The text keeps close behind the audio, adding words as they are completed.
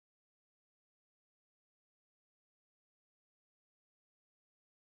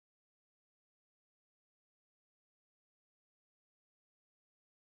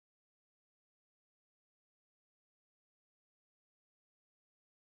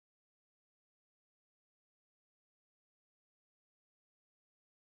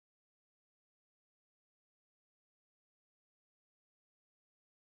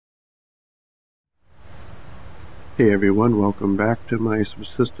Hey everyone, welcome back to my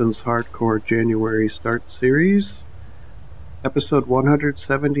Subsistence Hardcore January Start series, episode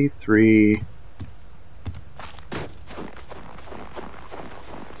 173.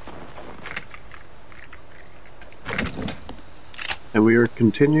 And we are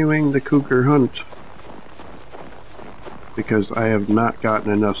continuing the cougar hunt because I have not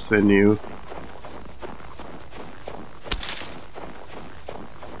gotten enough sinew.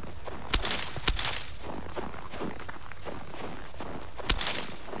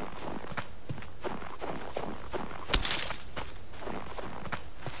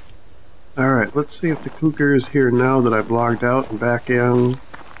 Alright, let's see if the cougar is here now that I've logged out and back in.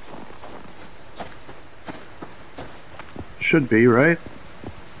 Should be, right?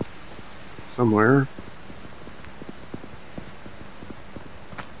 Somewhere.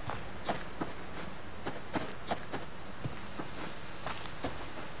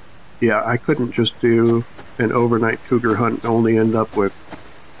 Yeah, I couldn't just do an overnight cougar hunt and only end up with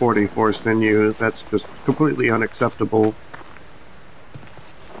 44 sinew. That's just completely unacceptable.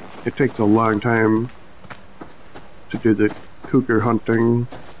 It takes a long time to do the cougar hunting,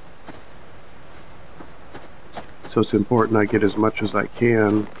 so it's important I get as much as I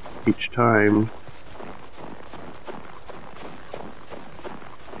can each time.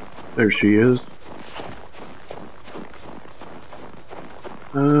 There she is.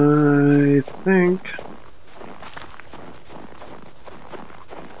 I think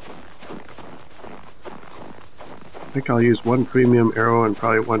I'll use one premium arrow and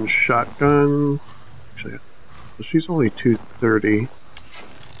probably one shotgun. Actually, she's only 230.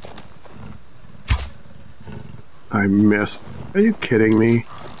 I missed. Are you kidding me?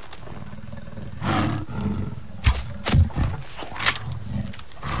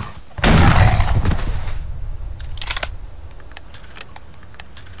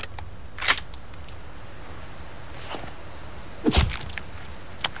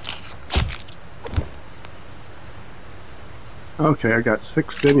 Okay, I got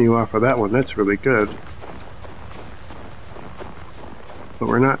 6 sinew off of that one. That's really good. But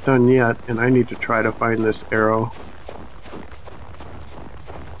we're not done yet, and I need to try to find this arrow.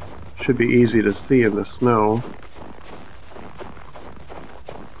 Should be easy to see in the snow,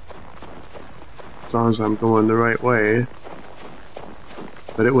 as long as I'm going the right way.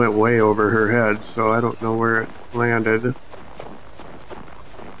 But it went way over her head, so I don't know where it landed.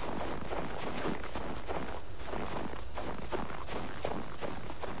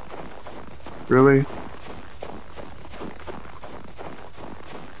 Really?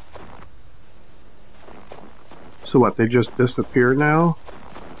 So what, they just disappear now?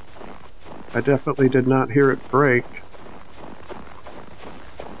 I definitely did not hear it break.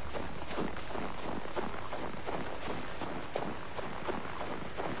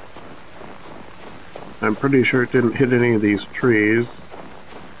 I'm pretty sure it didn't hit any of these trees.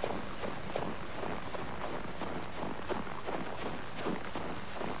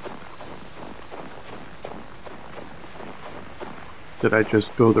 Did I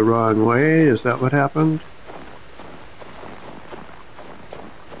just go the wrong way? Is that what happened?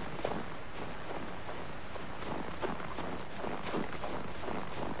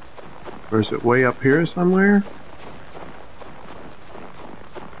 Or is it way up here somewhere?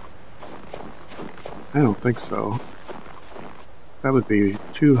 I don't think so. That would be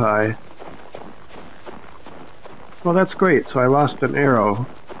too high. Well, that's great. So I lost an arrow.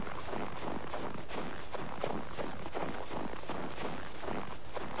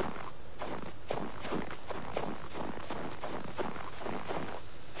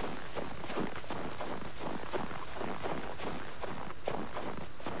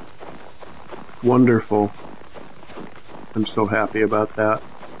 Wonderful. I'm so happy about that.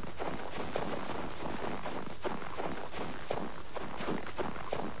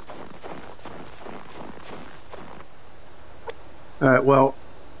 Well,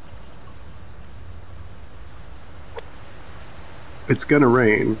 it's gonna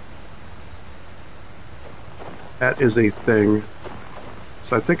rain. That is a thing.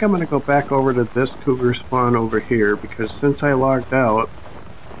 So I think I'm gonna go back over to this cougar spawn over here, because since I logged out,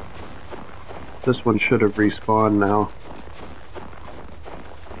 this one should have respawned now.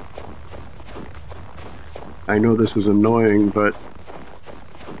 I know this is annoying, but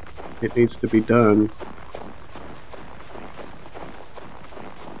it needs to be done.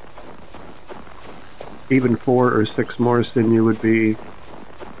 Even 4 or 6 more sinew would be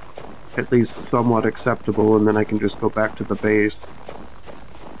at least somewhat acceptable, and then I can just go back to the base.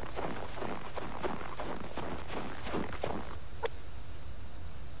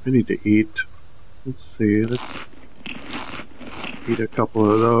 I need to eat. Let's see, let's eat a couple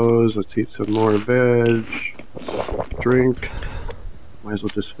of those. Let's eat some more veg. drink. Might as well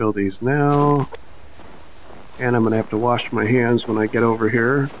just fill these now. And I'm going to have to wash my hands when I get over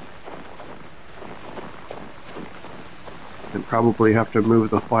here. And probably have to move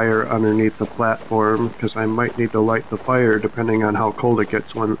the fire underneath the platform, because I might need to light the fire depending on how cold it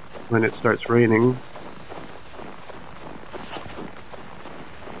gets when it starts raining.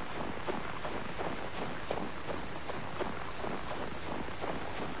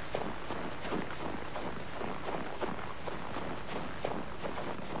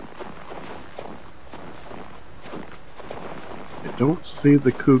 I don't see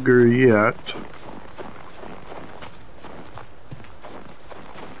the cougar yet.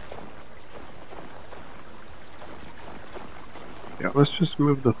 Yeah, let's just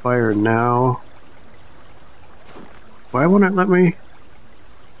move the fire now. Why won't it let me?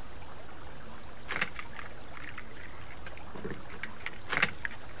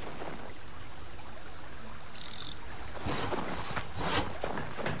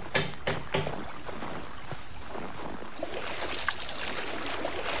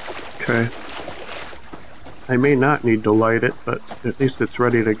 Okay. I may not need to light it, but at least it's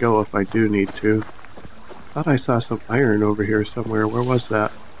ready to go if I do need to. Thought I saw some iron over here somewhere. Where was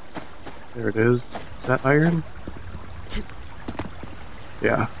that? There it is. Is that iron?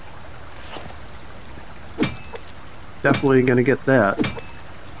 Yeah. Definitely gonna get that.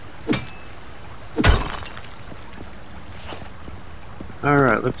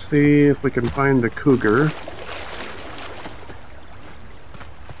 Alright, let's see if we can find the cougar.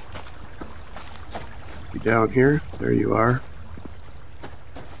 You down here? There you are.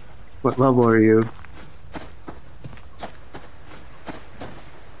 What level are you?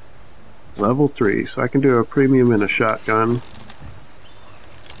 Level 3, so I can do a premium and a shotgun.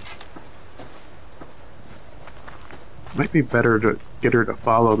 Might be better to get her to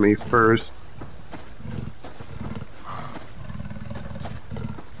follow me first.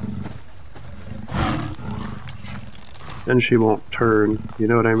 Then she won't turn, you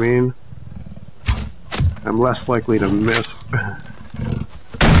know what I mean? I'm less likely to miss.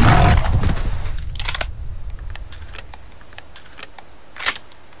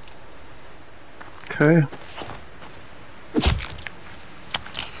 Okay.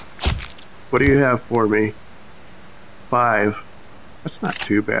 What do you have for me? 5. That's not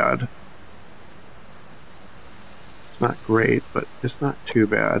too bad. It's not great, but it's not too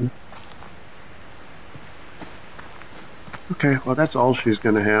bad. Okay, well that's all she's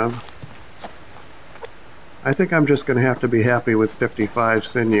gonna have. I think I'm just gonna have to be happy with 55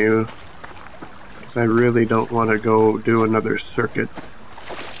 sinew, because I really don't want to go do another circuit.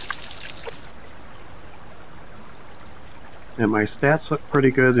 And my stats look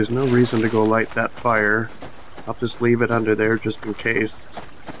pretty good. There's no reason to go light that fire. I'll just leave it under there just in case.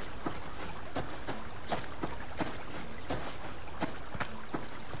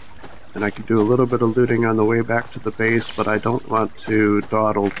 And I can do a little bit of looting on the way back to the base, but I don't want to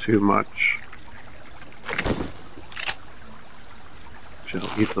dawdle too much.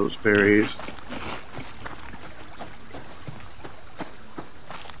 I'll eat those berries.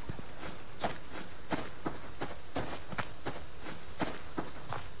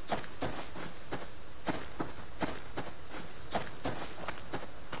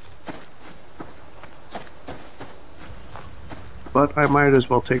 But I might as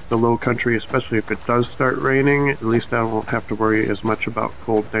well take the low country, especially if it does start raining. At least I won't have to worry as much about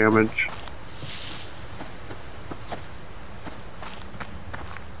cold damage.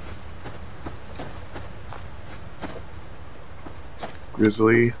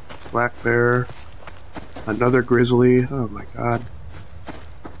 Grizzly, black bear, another grizzly. Oh my god.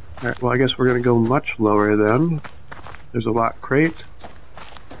 Alright, well I guess we're going to go much lower then. There's a lot crate.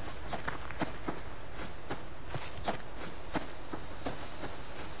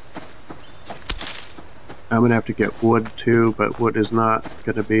 I'm going to have to get wood too, but wood is not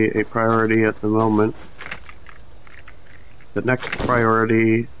going to be a priority at the moment. The next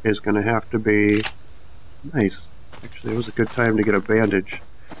priority is going to have to be... Nice. Actually, it was a good time to get a bandage.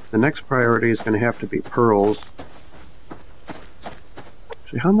 The next priority is going to have to be pearls.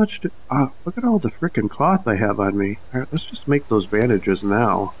 Actually, how much do... look at all the frickin' cloth I have on me. Alright, let's just make those bandages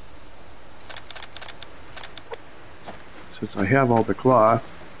now. Since I have all the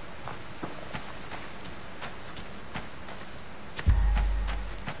cloth.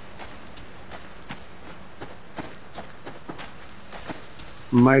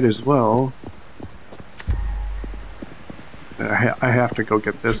 Might as well. I have to go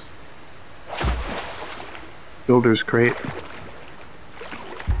get this builder's crate.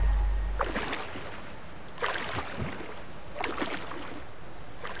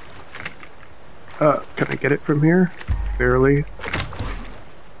 Can I get it from here? Barely.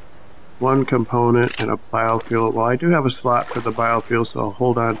 One component and a biofuel. Well, I do have a slot for the biofuel, so I'll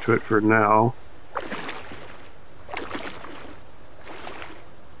hold on to it for now.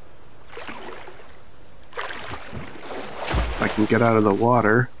 If I can get out of the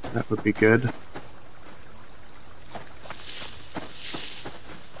water, that would be good.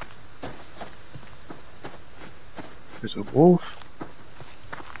 There's a wolf.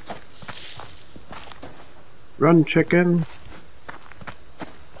 Run, chicken.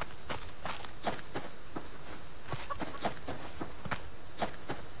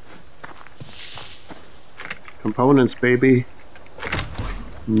 Components, baby.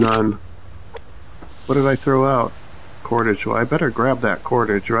 None. What did I throw out? Cordage. Well, I better grab that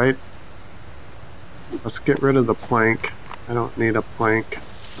cordage, right? Let's get rid of the plank. I don't need a plank.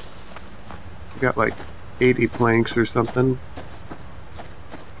 I got like 80 planks or something.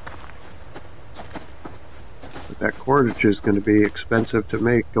 But that cordage is going to be expensive to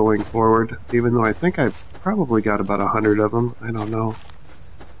make going forward, even though I think I've probably got about 100 of them. I don't know.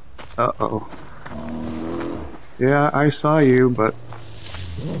 Uh-oh. Yeah, I saw you, but...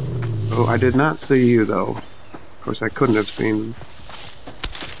 Oh, I did not see you, though. Of course, I couldn't have seen...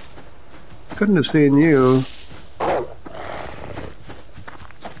 Couldn't have seen you.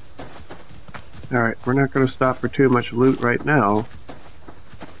 Alright, we're not going to stop for too much loot right now.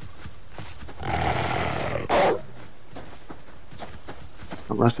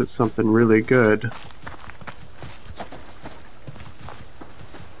 Unless it's something really good.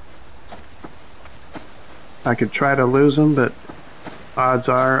 I could try to lose them, but odds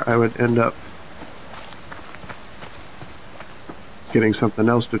are I would end up getting something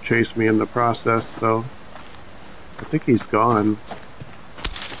else to chase me in the process, so I think he's gone.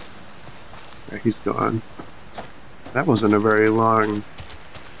 Yeah, he's gone. That wasn't a very long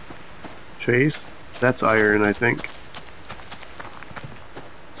chase. That's iron, I think.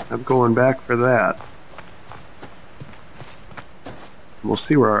 I'm going back for that. We'll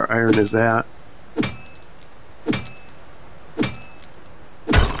see where our iron is at.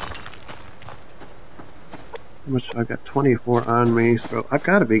 Much I've got 24 on me, so I've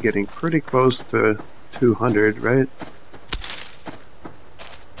got to be getting pretty close to 200, right?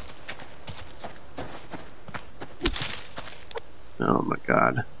 Oh my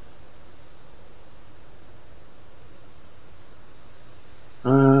god.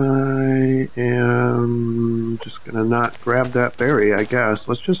 I am just gonna not grab that berry, I guess.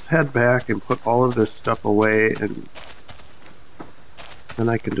 Let's just head back and put all of this stuff away, and then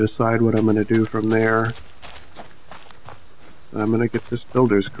I can decide what I'm gonna do from there. I'm gonna get this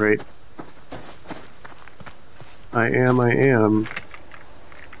builder's crate. I am.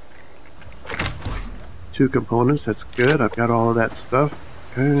 2 components, that's good. I've got all of that stuff.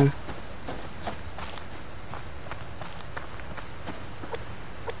 Okay.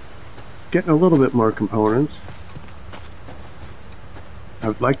 Getting a little bit more components.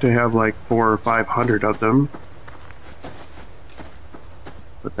 I'd like to have like 400 or 500 of them.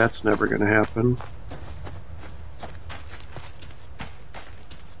 But that's never gonna happen.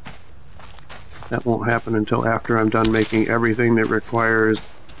 That won't happen until after I'm done making everything that requires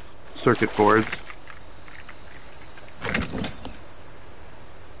circuit boards.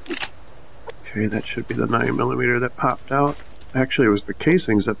 Okay, that should be the 9mm that popped out. Actually, it was the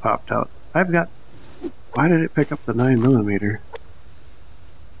casings that popped out. I've got... Why did it pick up the 9mm?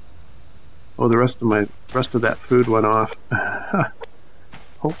 Oh, the rest of that food went off.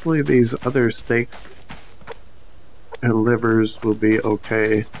 Hopefully these other steaks and livers will be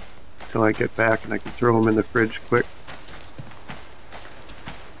okay till I get back and I can throw them in the fridge quick.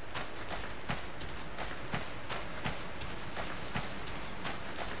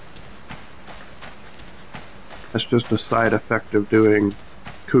 That's just a side effect of doing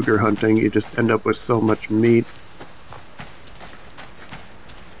cougar hunting. You just end up with so much meat.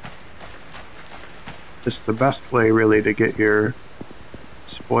 It's the best way really to get your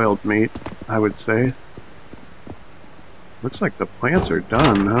spoiled meat, I would say. Looks like the plants are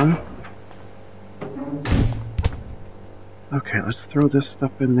done, huh? Okay, let's throw this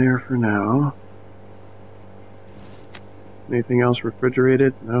stuff in there for now. Anything else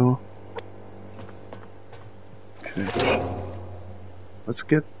refrigerated? No. Okay. Let's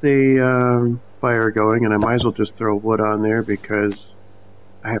get the fire going, and I might as well just throw wood on there because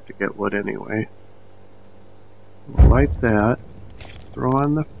I have to get wood anyway. We'll light that. Throw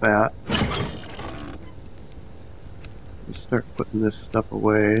on the fat. Let's start putting this stuff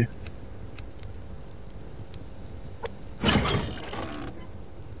away.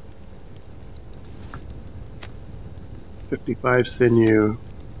 $55 sinew.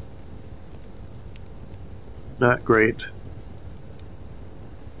 not great.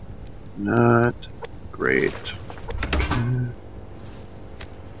 Not great. Okay.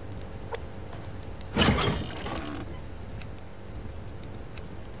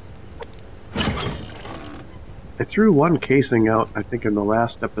 I threw one casing out, I think, in the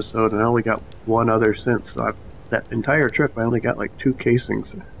last episode, and I only got one other since. So that entire trip, I only got like 2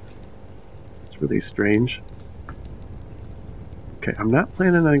 casings. It's really strange. Okay, I'm not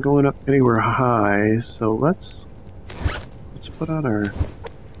planning on going up anywhere high, so let's put on our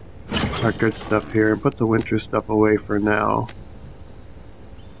good stuff here and put the winter stuff away for now.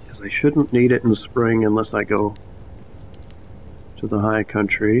 Because I shouldn't need it in spring unless I go to the high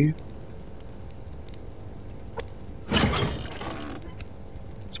country.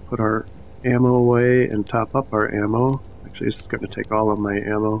 Put our ammo away and top up our ammo. Actually, this is going to take all of my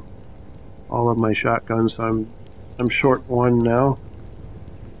ammo, all of my shotguns. So I'm short one now.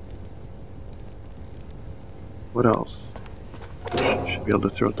 What else? Should be able to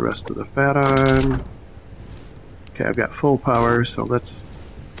throw the rest of the fat on. Okay, I've got full power, so let's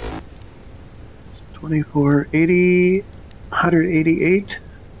 24, 80, 188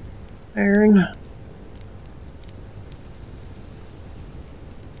 iron.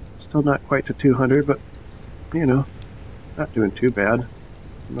 Still not quite to 200, but, you know, not doing too bad.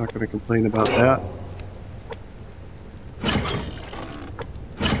 I'm not going to complain about that.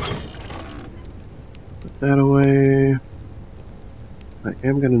 Put that away. I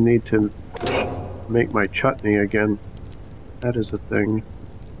am going to need to make my chutney again. That is a thing.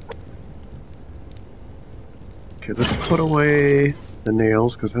 Okay, let's put away the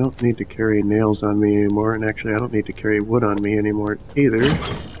nails, because I don't need to carry nails on me anymore, and actually I don't need to carry wood on me anymore either.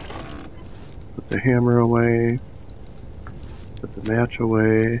 Put the hammer away. Put the match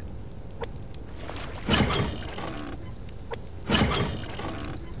away.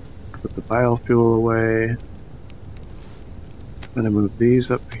 Put the biofuel away. I'm going to move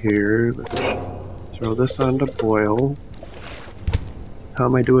these up here. Let's throw this on to boil. How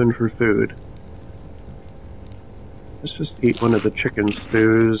am I doing for food? Let's just eat one of the chicken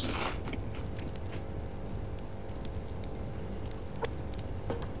stews.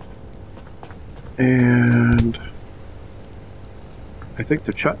 And I think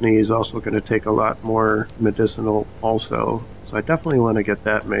the chutney is also going to take a lot more medicinal also. So I definitely want to get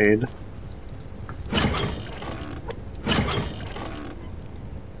that made.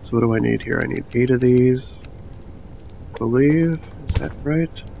 So what do I need here? I need 8 of these, I believe. Is that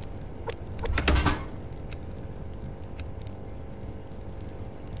right?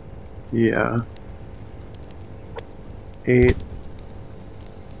 Yeah. 8.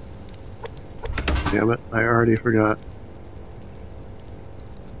 Damn it, I already forgot.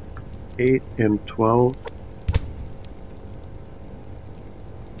 8 and 12.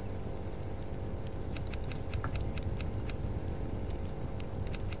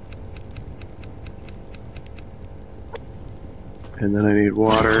 And then I need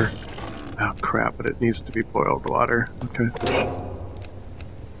water. Oh crap, but it needs to be boiled water. Okay.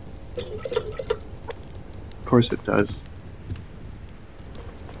 Of course it does.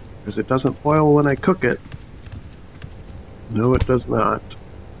 Because it doesn't boil when I cook it. No, it does not.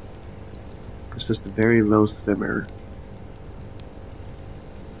 It's just a very low simmer.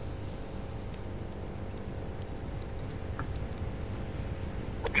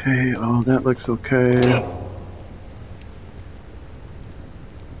 Okay, oh, that looks okay.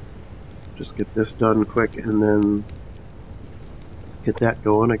 Just get this done quick and then get that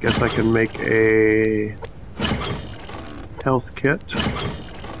going. I guess I can make a health kit.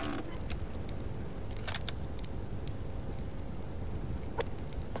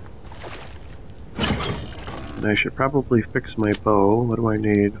 And I should probably fix my bow. What do I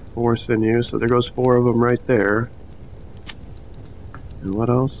need? 4 sinews, so there goes 4 of them right there. And what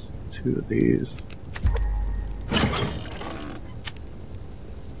else? 2 of these.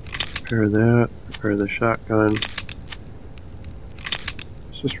 Repair that, repair the shotgun.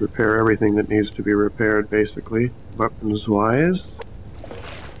 Let's just repair everything that needs to be repaired, basically, weapons-wise.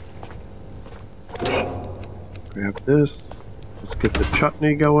 Grab this. Let's get the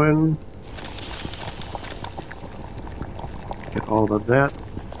chutney going. Get all of that.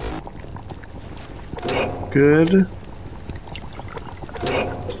 Good.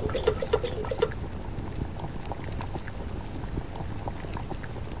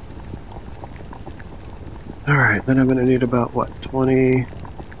 Alright, then I'm going to need about, what, 20,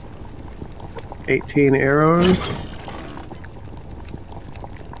 18 arrows?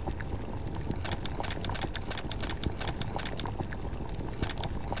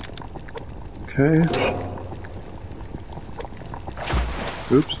 Okay.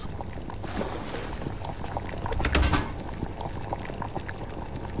 Oops.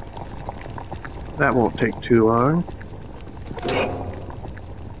 That won't take too long.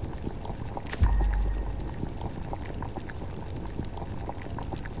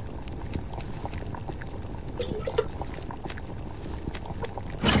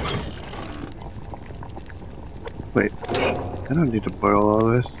 Wait, I don't need to boil all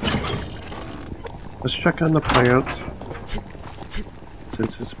this. Let's check on the plants.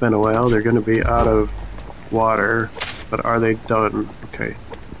 Since it's been a while, they're going to be out of water, but are they done? Okay,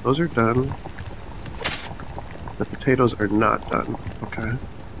 those are done. The potatoes are not done. Okay. I'm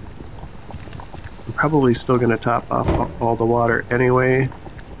probably still going to top off all the water anyway.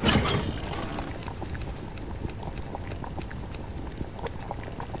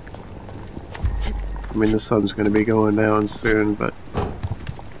 I mean, the sun's going to be going down soon, but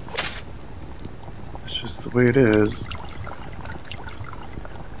it's just the way it is.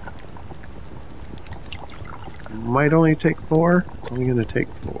 Might only take 4. It's only going to take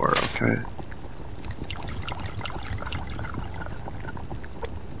 4, okay.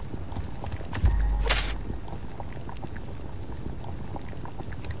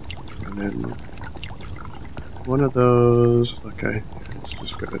 And then one of those, okay, it's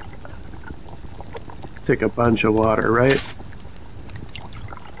just going to take a bunch of water, right?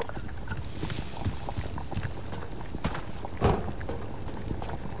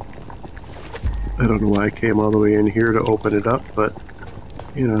 I don't know why I came all the way in here to open it up, but,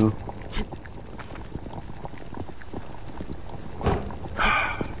 you know.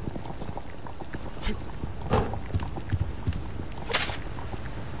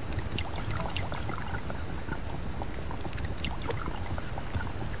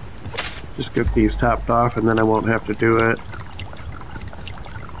 Just get these topped off and then I won't have to do it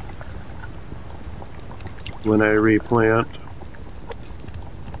when I replant.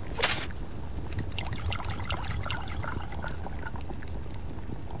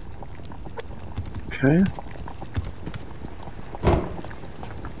 Okay.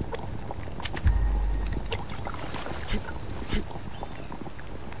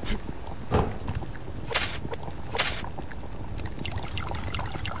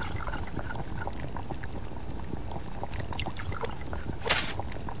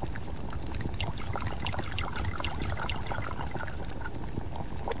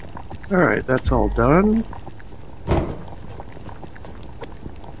 Alright, that's all done.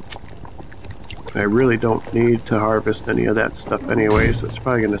 I really don't need to harvest any of that stuff anyway, so it's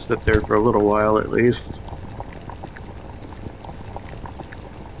probably going to sit there for a little while at least.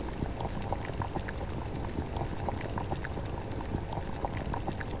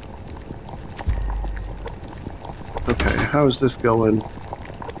 Okay, how is this going?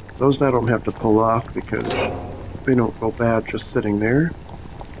 Those I don't have to pull off because they don't go bad just sitting there.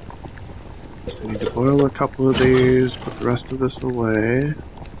 I need to boil a couple of these, put the rest of this away.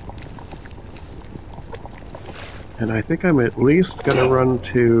 And I think I'm at least going to run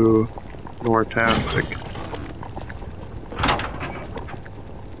to Nortastic.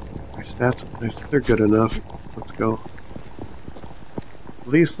 My stats, they're good enough. Let's go. At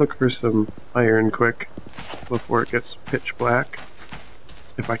least look for some iron quick before it gets pitch black.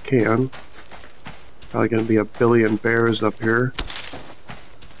 If I can. Probably going to be a billion bears up here.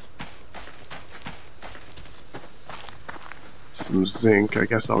 Some zinc, I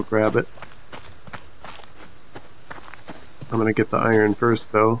guess I'll grab it. I'm going to get the iron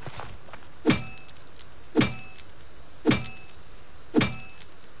first, though.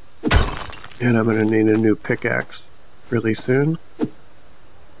 And I'm going to need a new pickaxe really soon.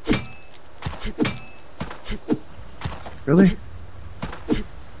 Really?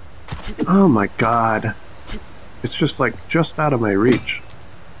 Oh my god. It's just like just out of my reach.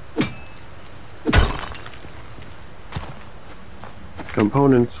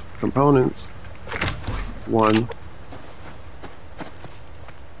 Components. 1.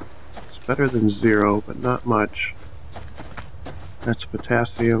 Better than 0, but not much. That's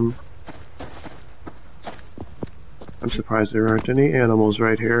potassium. I'm surprised there aren't any animals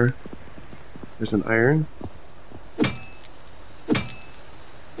right here. There's an iron.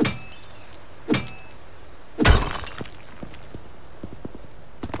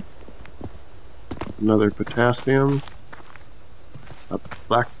 Another potassium. A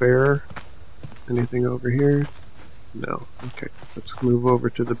black bear. Anything over here? No. Okay, let's move over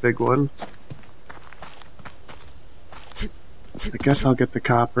to the big one. I guess I'll get the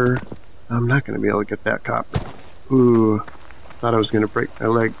copper. I'm not going to be able to get that copper. Ooh, thought I was going to break my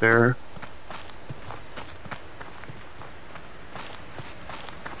leg there.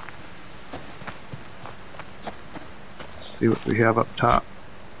 Let's see what we have up top.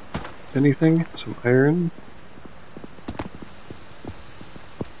 Anything? Some iron.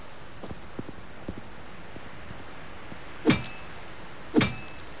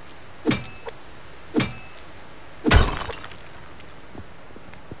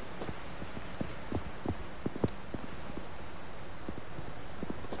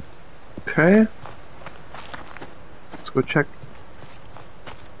 Okay. Let's go check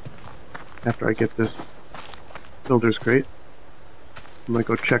after I get this builder's crate. I'm gonna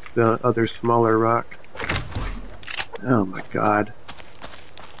go check the other smaller rock. Oh my god.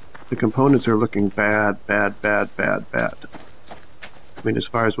 The components are looking bad. I mean, as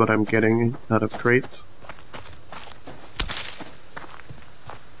far as what I'm getting out of crates.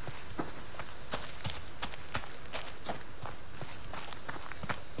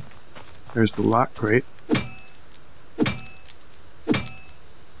 There's the lock crate.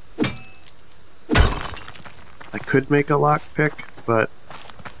 I could make a lock pick, but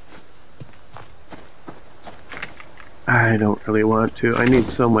I don't really want to. I need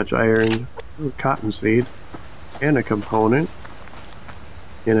so much iron. Ooh, cottonseed. And a component.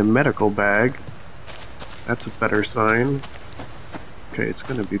 In a medical bag. That's a better sign. Okay, it's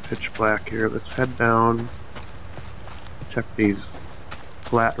going to be pitch black here. Let's head down. Check these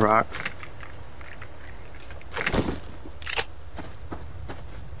flat rocks.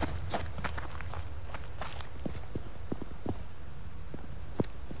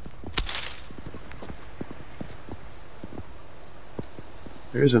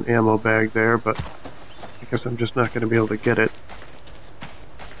 There's an ammo bag there, but I guess I'm just not going to be able to get it.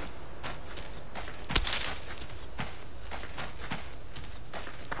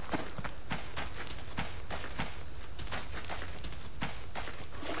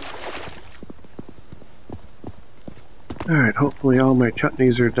 Alright, hopefully all my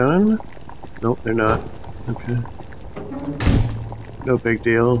chutneys are done. Nope, they're not. Okay. No big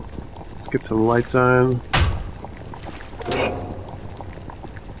deal. Let's get some lights on.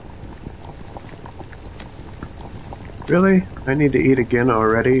 Really? I need to eat again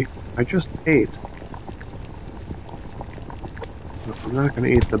already? I just ate. I'm not going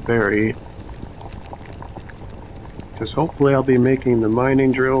to eat the berry. Because hopefully I'll be making the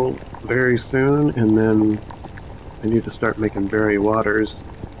mining drill very soon, and then I need to start making berry waters.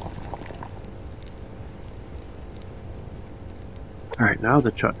 Alright, now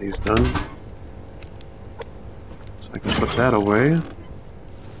the chutney's done. So I can put that away.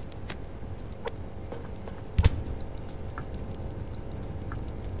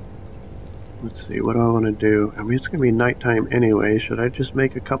 Let's see, what do I want to do? I mean, it's going to be nighttime anyway. Should I just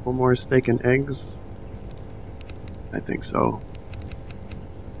make a couple more steak and eggs? I think so.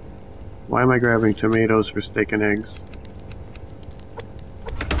 Why am I grabbing tomatoes for steak and eggs?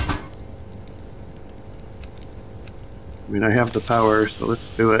 I mean, I have the power, so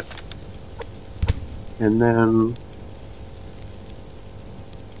let's do it. And then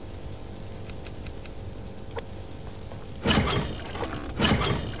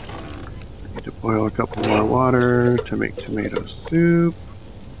I need to boil a couple more water to make tomato soup.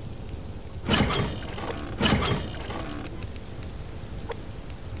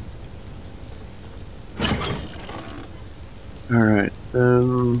 Alright,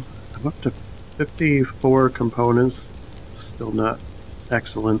 then I'm up to 54 components. Still not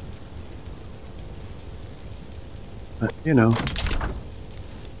excellent. But, you know,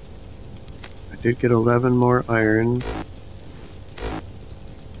 I did get 11 more iron.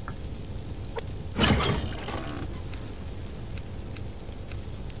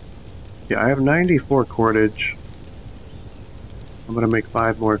 Yeah, I have 94 cordage. I'm gonna make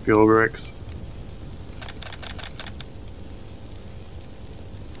 5 more fuel bricks.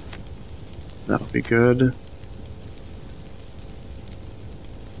 That'll be good.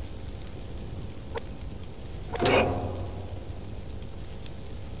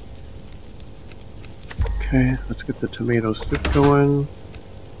 Okay, let's get the tomato soup going.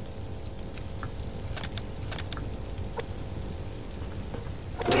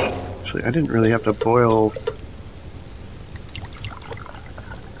 Actually, I didn't really have to boil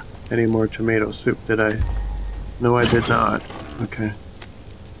any more tomato soup, did I? No, I did not. Okay.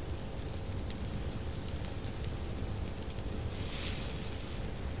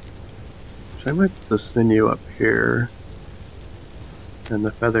 So I might put the sinew up here, and the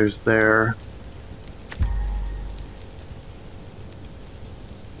feathers there.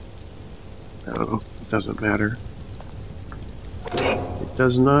 No, it doesn't matter. It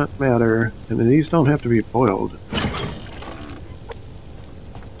does not matter, and these don't have to be boiled.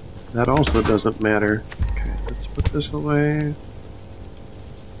 That also doesn't matter. Okay, let's put this away.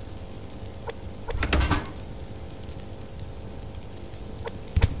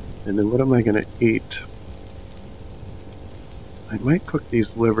 And then what am I going to eat? I might cook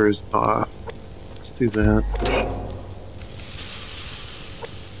these livers off. Let's do that.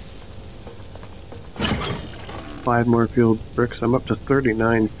 Five more fuel bricks. I'm up to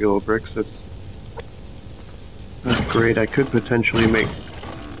 39 fuel bricks. That's not great. I could potentially make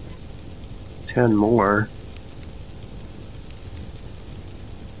 10 more.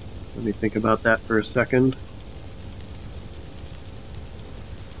 Let me think about that for a second.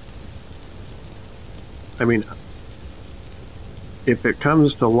 I mean, if it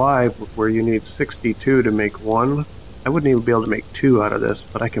comes to live where you need 62 to make one, I wouldn't even be able to make 2 out of this,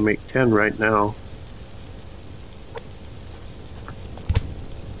 but I can make 10 right now.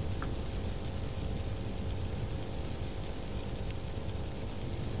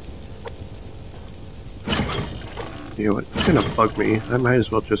 You know, it's gonna bug me. I might as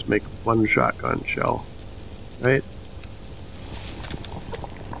well just make 1 shotgun shell, right?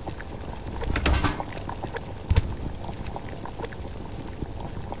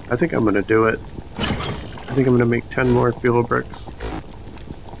 I think I'm gonna do it. I think I'm gonna make 10 more fuel bricks.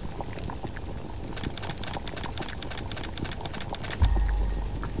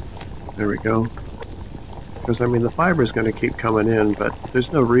 There we go. Because I mean, the fiber is gonna keep coming in, but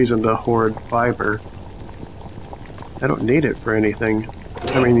there's no reason to hoard fiber. I don't need it for anything.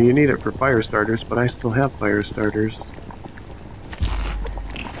 I mean, you need it for fire starters, but I still have fire starters.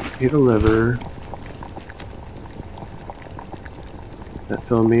 Eat a liver. That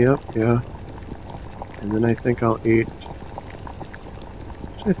fill me up, yeah. And then I think I'll eat...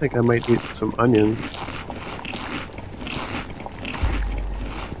 Actually, I think I might eat some onions.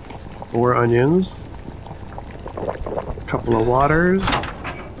 4 onions. A couple of waters.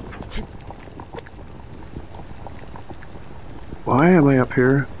 Why am I up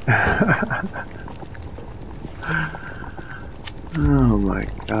here? Oh my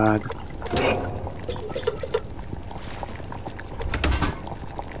god.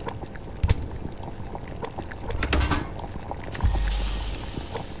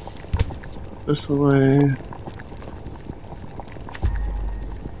 This away.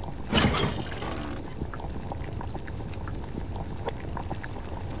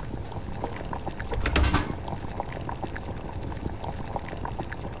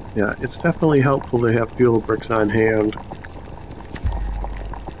 Yeah, it's definitely helpful to have fuel bricks on hand.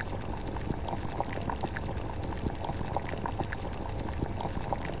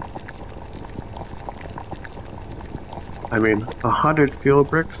 I mean, 100 fuel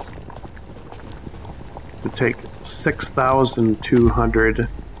bricks would take 6,200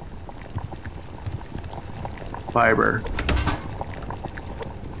 fiber.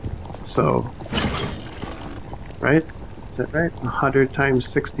 So, right? Is that right? 100 times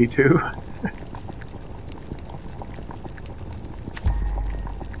 62?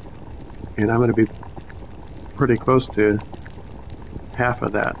 And I'm going to be pretty close to half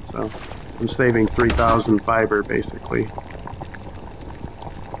of that, so I'm saving 3,000 fiber basically.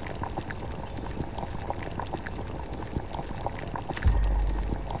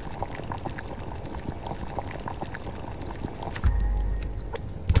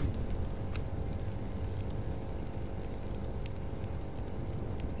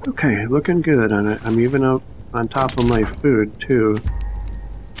 Okay, looking good on it. I'm even up on top of my food too.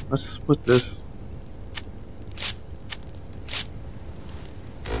 Let's split this.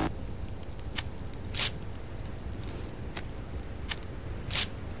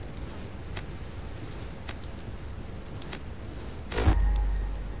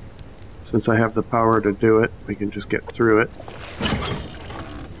 Since I have the power to do it, we can just get through it.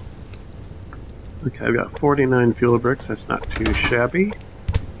 Okay, I've got 49 fuel bricks. That's not too shabby.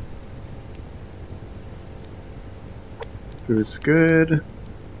 Food's good.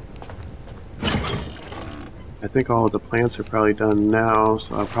 I think all of the plants are probably done now,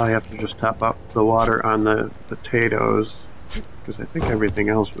 so I'll probably have to just top up the water on the potatoes, because I think everything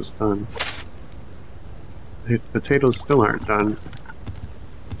else was done. The potatoes still aren't done.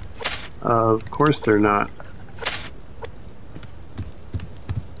 Of course they're not.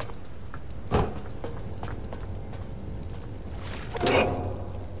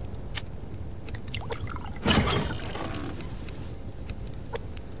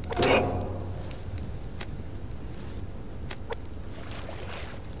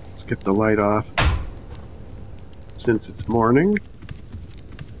 Get the light off since it's morning.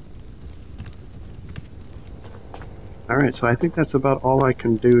 Alright, so I think that's about all I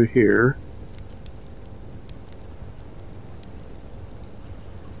can do here.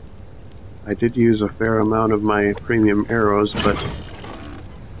 I did use a fair amount of my premium arrows, but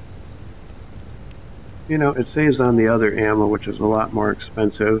you know, it saves on the other ammo, which is a lot more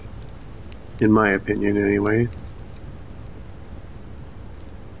expensive, in my opinion anyway.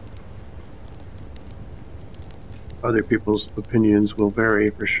 Other people's opinions will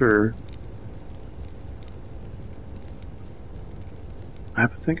vary for sure. I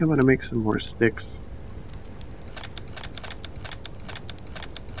think I'm going to make some more sticks.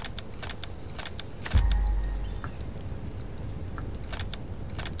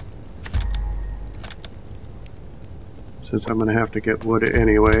 since I'm going to have to get wood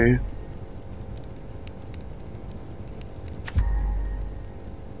anyway.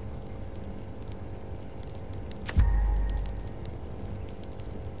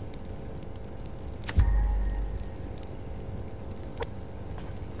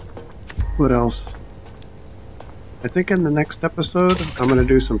 What else? I think in the next episode, I'm going to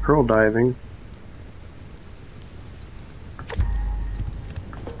do some pearl diving.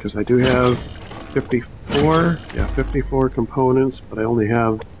 Because I do have 54 components, but I only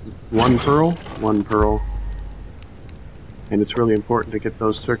have one pearl. And it's really important to get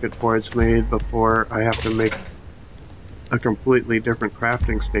those circuit boards made before I have to make a completely different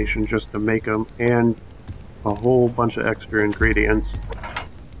crafting station just to make them, and a whole bunch of extra ingredients.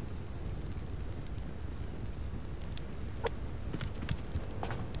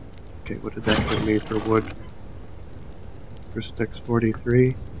 Okay, what did that give me for wood? For sticks,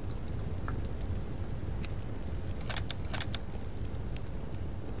 43.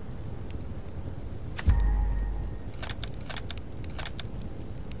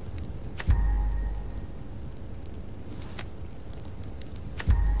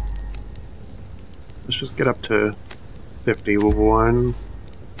 Let's just get up to 51.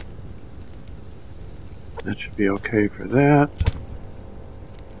 That should be okay for that.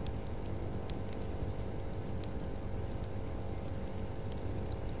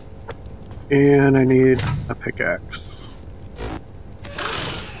 And I need a pickaxe.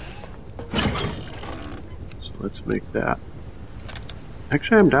 So let's make that.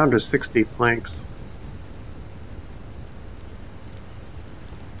 Actually, I'm down to 60 planks.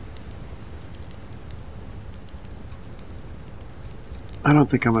 I don't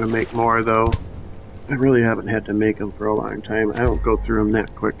think I'm going to make more, though. I really haven't had to make them for a long time. I don't go through them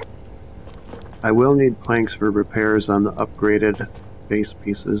that quick. I will need planks for repairs on the upgraded base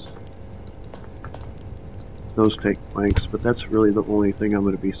pieces. Those take planks, but that's really the only thing I'm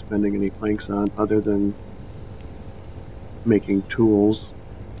going to be spending any planks on, other than making tools.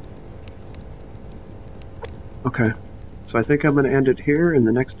 Okay, so I think I'm going to end it here. In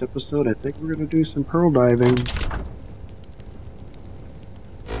the next episode, I think we're going to do some pearl diving.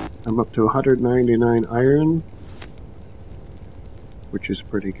 I'm up to 199 iron, which is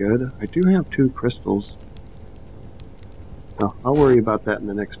pretty good. I do have 2 crystals. Well, I'll worry about that in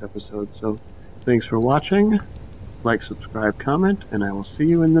the next episode. So, thanks for watching. Like, subscribe, comment, and I will see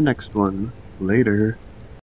you in the next one. Later.